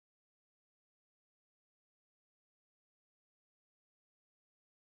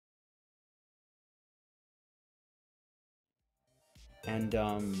And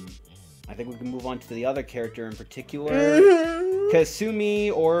I think we can move on to the other character in particular,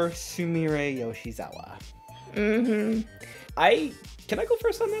 Kasumi or Sumire Yoshizawa. Can I go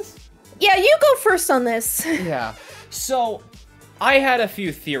first on this? Yeah, you go first on this. Yeah. So, I had a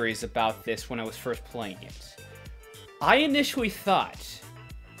few theories about this when I was first playing it. I initially thought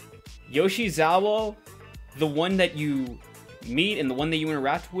Yoshizawa, the one that you meet and the one that you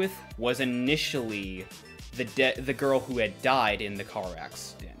interact with, was initially the girl who had died in the car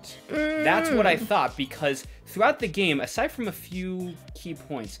accident. That's what I thought, because throughout the game, aside from a few key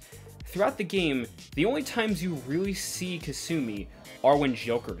points, throughout the game, the only times you really see Kasumi are when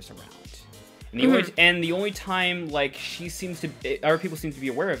Joker is around. And the only time, like, other people seem to be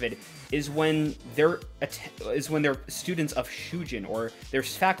aware of it is when they're students of Shujin, or they're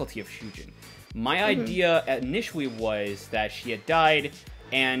faculty of Shujin. My idea initially was that she had died,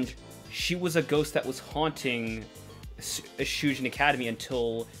 and she was a ghost that was haunting Shujin Academy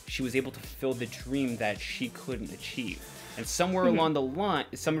until she was able to fulfill the dream that she couldn't achieve. And somewhere down the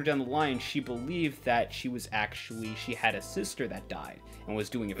line, she believed that she had a sister that died and was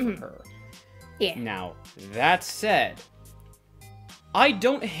doing it for her. Yeah. Now, that said, I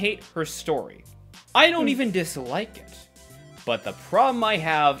don't hate her story. I don't even dislike it. But the problem I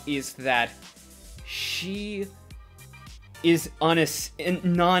have is that she is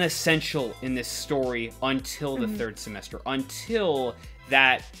non-essential in this story until the third semester, until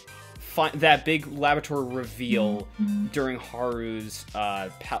that big laboratory reveal during Haru's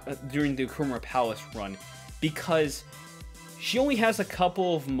during the Kuruma Palace run, because she only has a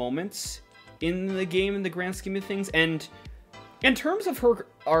couple of moments in the game in the grand scheme of things, and in terms of her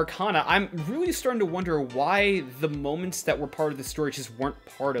arcana, I'm really starting to wonder why the moments that were part of the story just weren't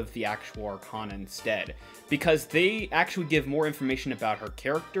part of the actual arcana instead. Because they actually give more information about her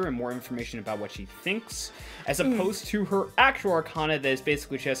character and more information about what she thinks, as opposed to her actual arcana that is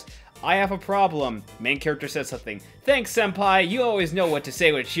basically just, I have a problem. Main character says something. Thanks, senpai. You always know what to say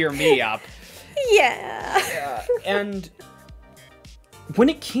to cheer me up. Yeah. And when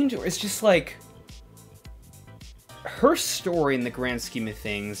it came to her, it's just like, her story in the grand scheme of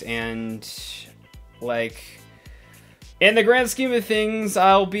things, and like, in the grand scheme of things,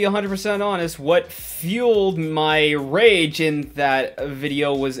 I'll be 100% honest, what fueled my rage in that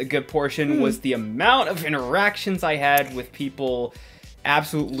video was a good portion, was the amount of interactions I had with people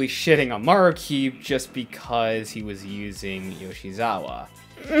absolutely shitting on Maruki just because he was using Yoshizawa.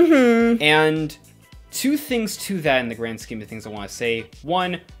 And two things to that in the grand scheme of things I want to say.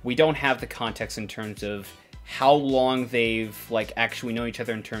 One, we don't have the context in terms of how long they've, like, actually known each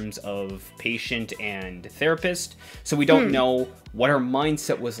other in terms of patient and therapist, so we don't know what her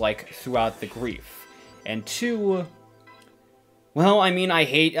mindset was like throughout the grief. And two, well, I mean, I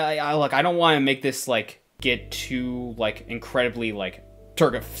don't want to make this, like, get too, like, incredibly, like,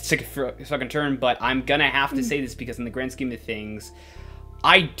 second turn, but I'm gonna have to say this because in the grand scheme of things,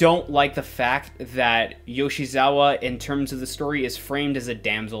 I don't like the fact that Yoshizawa, in terms of the story, is framed as a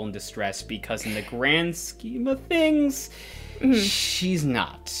damsel in distress, because in the grand scheme of things, she's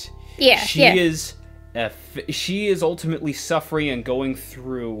not. She is ultimately suffering and going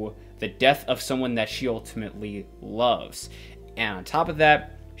through the death of someone that she ultimately loves. And on top of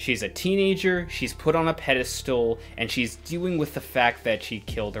that, she's a teenager, she's put on a pedestal, and she's dealing with the fact that she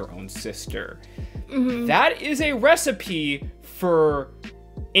killed her own sister. That is a recipe for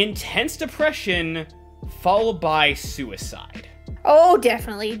intense depression followed by suicide. Oh,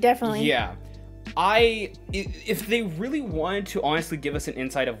 definitely. Yeah. If they really wanted to honestly give us an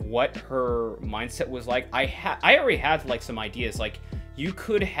insight of what her mindset was like, I already had, like, some ideas. Like, you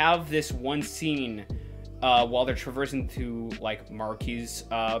could have this one scene while they're traversing through, like, Maruki's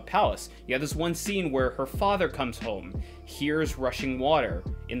palace. You have this one scene where her father comes home, hears rushing water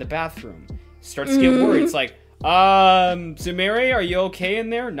in the bathroom, starts to get worried. It's like, Sumire, are you okay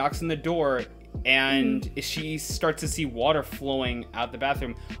in there? Knocks on the door, and she starts to see water flowing out the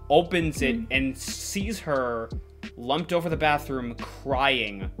bathroom, opens it, and sees her lumped over the bathroom,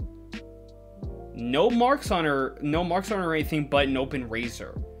 crying. No marks on her or anything, but an open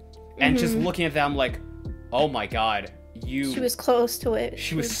razor. And just looking at that, I'm like, oh my god, She was close to it.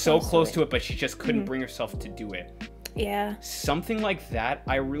 She was so close to it, but she just couldn't bring herself to do it. Yeah. Something like that,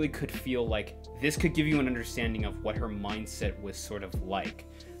 I really could feel like this could give you an understanding of what her mindset was sort of like.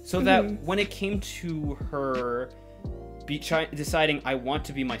 So that when it came to her deciding, I want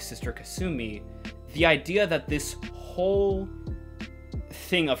to be my sister Kasumi, the idea that this whole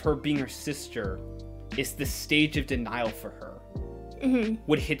thing of her being her sister is the stage of denial for her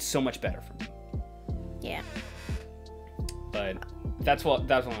would hit so much better for me. Yeah. But that's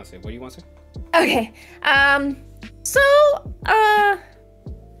what I want to say. What do you want to say? Okay. So,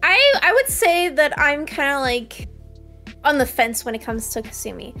 I would say that I'm kind of like on the fence when it comes to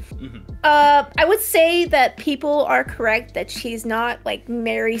Kasumi. I would say that people are correct that she's not like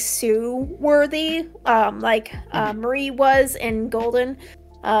Mary Sue worthy, like Marie was in Golden.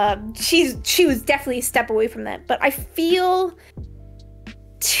 She was definitely a step away from that, but I feel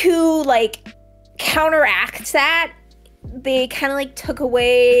to like counteract that, they kind of like took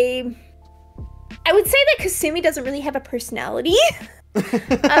away. I would say that Kasumi doesn't really have a personality. Like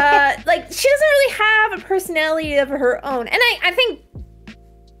she doesn't really have a personality of her own, and I think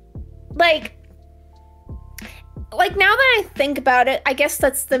like now that I think about it, I guess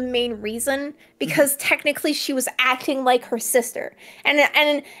that's the main reason, because technically she was acting like her sister,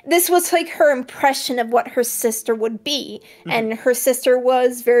 and this was like her impression of what her sister would be, and her sister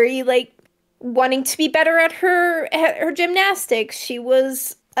was very like wanting to be better at her gymnastics. She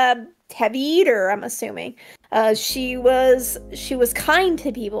was a heavy eater, I'm assuming. She was kind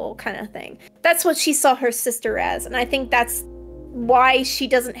to people, kind of thing. That's what she saw her sister as, and I think that's why she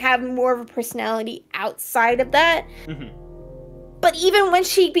doesn't have more of a personality outside of that. But even when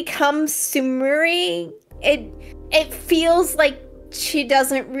she becomes Sumuri, it feels like she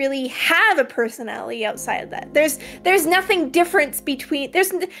doesn't really have a personality outside of that. There's nothing different between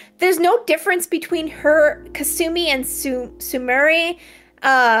there's no difference between her, Kasumi, and Sumuri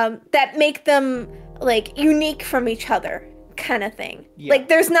that make them like unique from each other, kind of thing. Like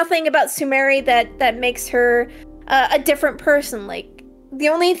there's nothing about Sumuri that makes her a different person. Like the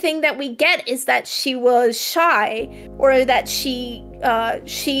only thing that we get is that she was shy, or that she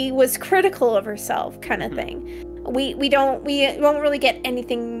was critical of herself, kind of thing. We won't really get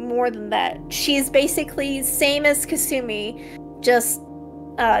anything more than that. She's basically same as Kasumi, just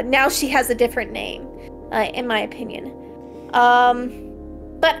now she has a different name, in my opinion.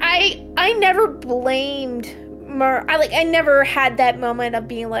 But I never blamed I never had that moment of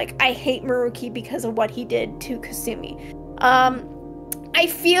being like, I hate Maruki because of what he did to Kasumi. I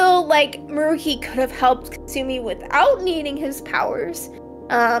feel like Maruki could have helped Kasumi without needing his powers,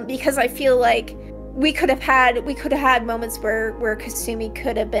 because I feel like we could have had moments where Kasumi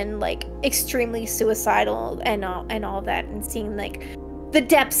could have been like extremely suicidal and all that, and seeing like the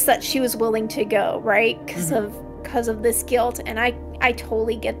depths that she was willing to go, right? Because of this guilt, and I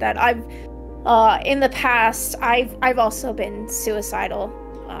totally get that. I've in the past I've also been suicidal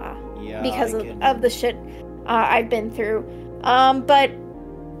because of the shit I've been through. But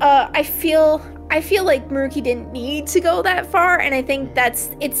I feel like Maruki didn't need to go that far, and I think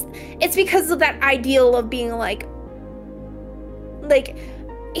it's because of that ideal of being like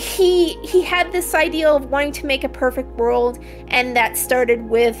he had this ideal of wanting to make a perfect world, and that started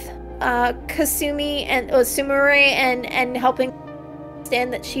with Kasumi and Sumire and helping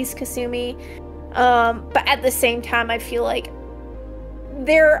understand that she's Kasumi. But at the same time, I feel like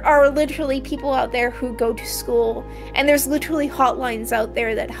there are literally people out there who go to school, and there's literally hotlines out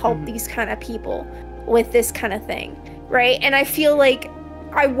there that help these kind of people with this kind of thing, right? And I feel like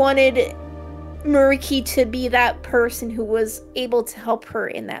I wanted Maruki to be that person who was able to help her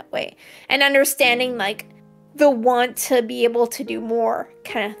in that way, and understanding like the want to be able to do more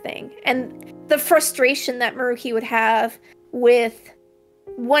kind of thing, and the frustration that Maruki would have with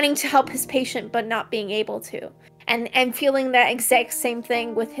wanting to help his patient but not being able to, and feeling that exact same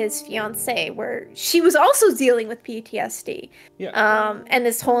thing with his fiance, where she was also dealing with PTSD, and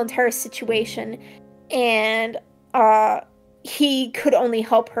this whole entire situation, and he could only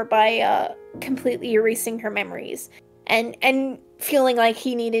help her by completely erasing her memories, and feeling like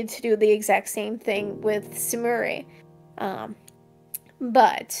he needed to do the exact same thing with Sumire.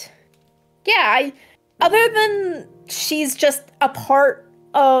 But yeah, other than she's just a part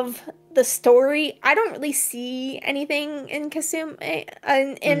of the story, I don't really see anything in Kasumi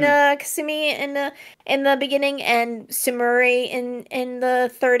Kasumi in the beginning, and Sumire in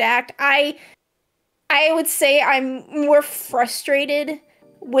the third act. I would say I'm more frustrated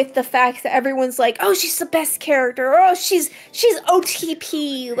with the fact that everyone's like, oh, she's the best character, oh, she's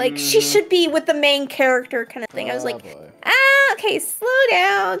OTP, like she should be with the main character, kind of thing. I was like, okay, slow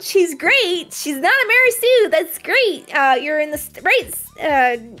down. She's great. She's not a Mary Sue. That's great. You're in the right,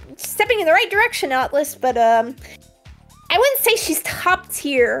 stepping in the right direction, Atlas. But I wouldn't say she's top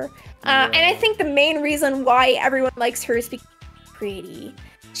tier. And I think the main reason why everyone likes her is because she's pretty.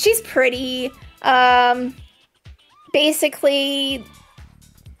 She's pretty. Basically,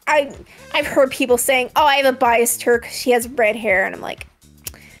 I've heard people saying, oh, I have a bias to her because she has red hair, and I'm like,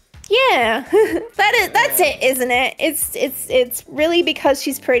 yeah, that's it, isn't it? It's really because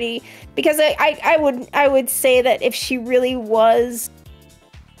she's pretty. Because I would say that if she really was,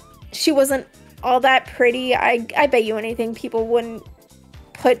 she wasn't all that pretty. I bet you anything people wouldn't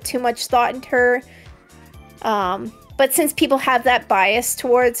put too much thought into her. But since people have that bias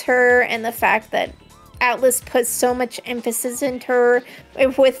towards her, and the fact that Atlas puts so much emphasis into her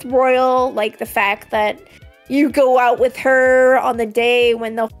with Royal, like the fact that you go out with her on the day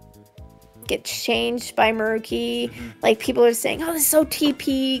when they'll get changed by Maruki, like people are saying, oh, this is so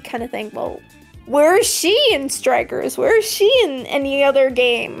TP kind of thing. Well, where is she in Strikers? Where is she in any other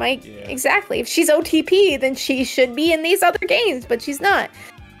game? Like, exactly. If she's OTP, then she should be in these other games, but she's not.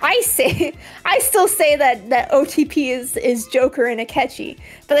 I still say that OTP is Joker and Akechi,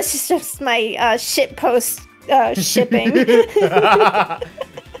 but that's just my shit post shipping,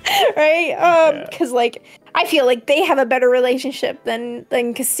 right? Because like I feel like they have a better relationship than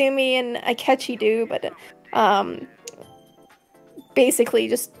Kasumi and Akechi do, but basically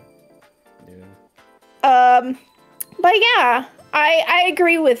just but yeah. I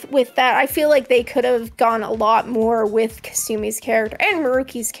agree with that. I feel like they could have gone a lot more with Kasumi's character and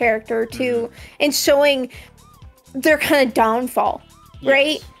Maruki's character too, in showing their kind of downfall,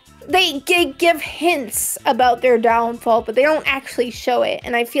 right? They give hints about their downfall, but they don't actually show it.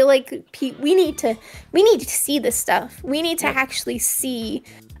 And I feel like we need to see this stuff. We need to actually see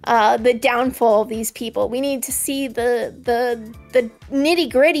the downfall of these people. We need to see the nitty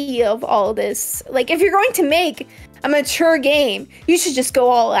gritty of all of this. Like, if you're going to make a mature game, you should just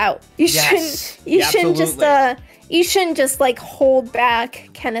go all out. You shouldn't just like hold back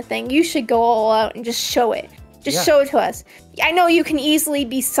kind of thing. You should go all out and just show it. Just show it to us. I know you can easily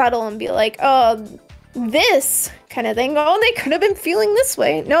be subtle and be like, oh, this kind of thing. Oh, they could have been feeling this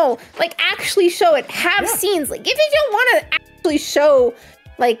way. No, like actually show it. Have scenes. Like if you don't want to actually show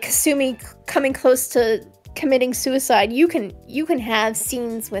like Kasumi coming close to committing suicide, you can have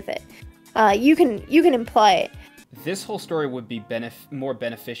scenes with it. You can imply it. This whole story would be more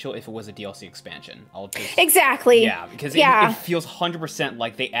beneficial if it was a DLC expansion. Exactly. Yeah, because it feels 100%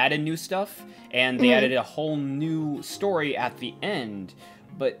 like they added new stuff, and they added a whole new story at the end.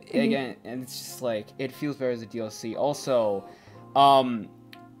 But again, and it's just like, it feels better as a DLC. Also,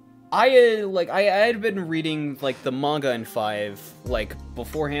 I had been reading like the manga in 5 like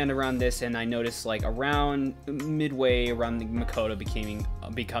beforehand around this, and I noticed like around midway around the Makoto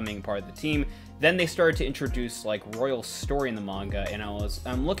becoming part of the team, then they started to introduce like Royal's story in the manga, and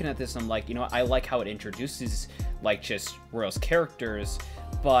I'm looking at this, I'm like, you know, I like how it introduces like just Royal's characters,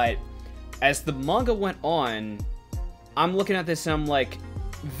 but as the manga went on, I'm looking at this and I'm like,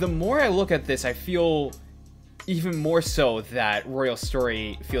 the more I look at this, I feel even more so that Royal's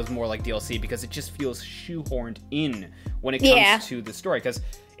story feels more like DLC, because it just feels shoehorned in when it comes to the story. Because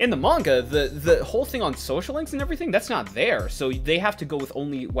in the manga, the whole thing on social links and everything, that's not there. So they have to go with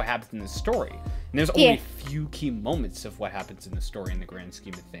only what happens in the story. And there's only a few key moments of what happens in the story in the grand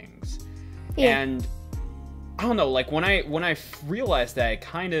scheme of things. And I don't know, like when I realized that, it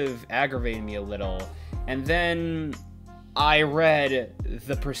kind of aggravated me a little. And then I read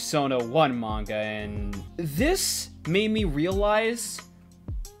the Persona 1 manga, and this made me realize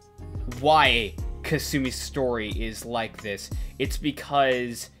why Kasumi's story is like this. It's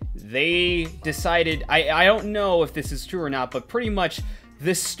because they decided, I don't know if this is true or not, but pretty much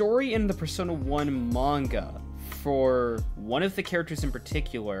the story in the Persona 1 manga for one of the characters in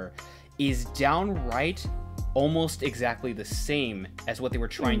particular is downright almost exactly the same as what they were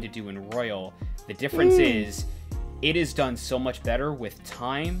trying to do in Royal. The difference is, it is done so much better with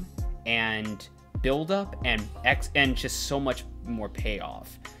time and build-up and just so much more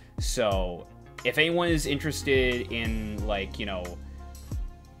payoff. So if anyone is interested in, like, you know,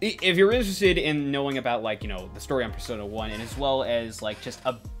 if you're interested in knowing about, like, you know, the story on Persona 1, and as well as, like, just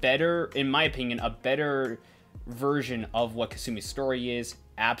a better, in my opinion, a better version of what Kasumi's story is,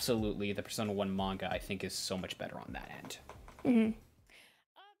 absolutely, the Persona 1 manga, I think, is so much better on that end.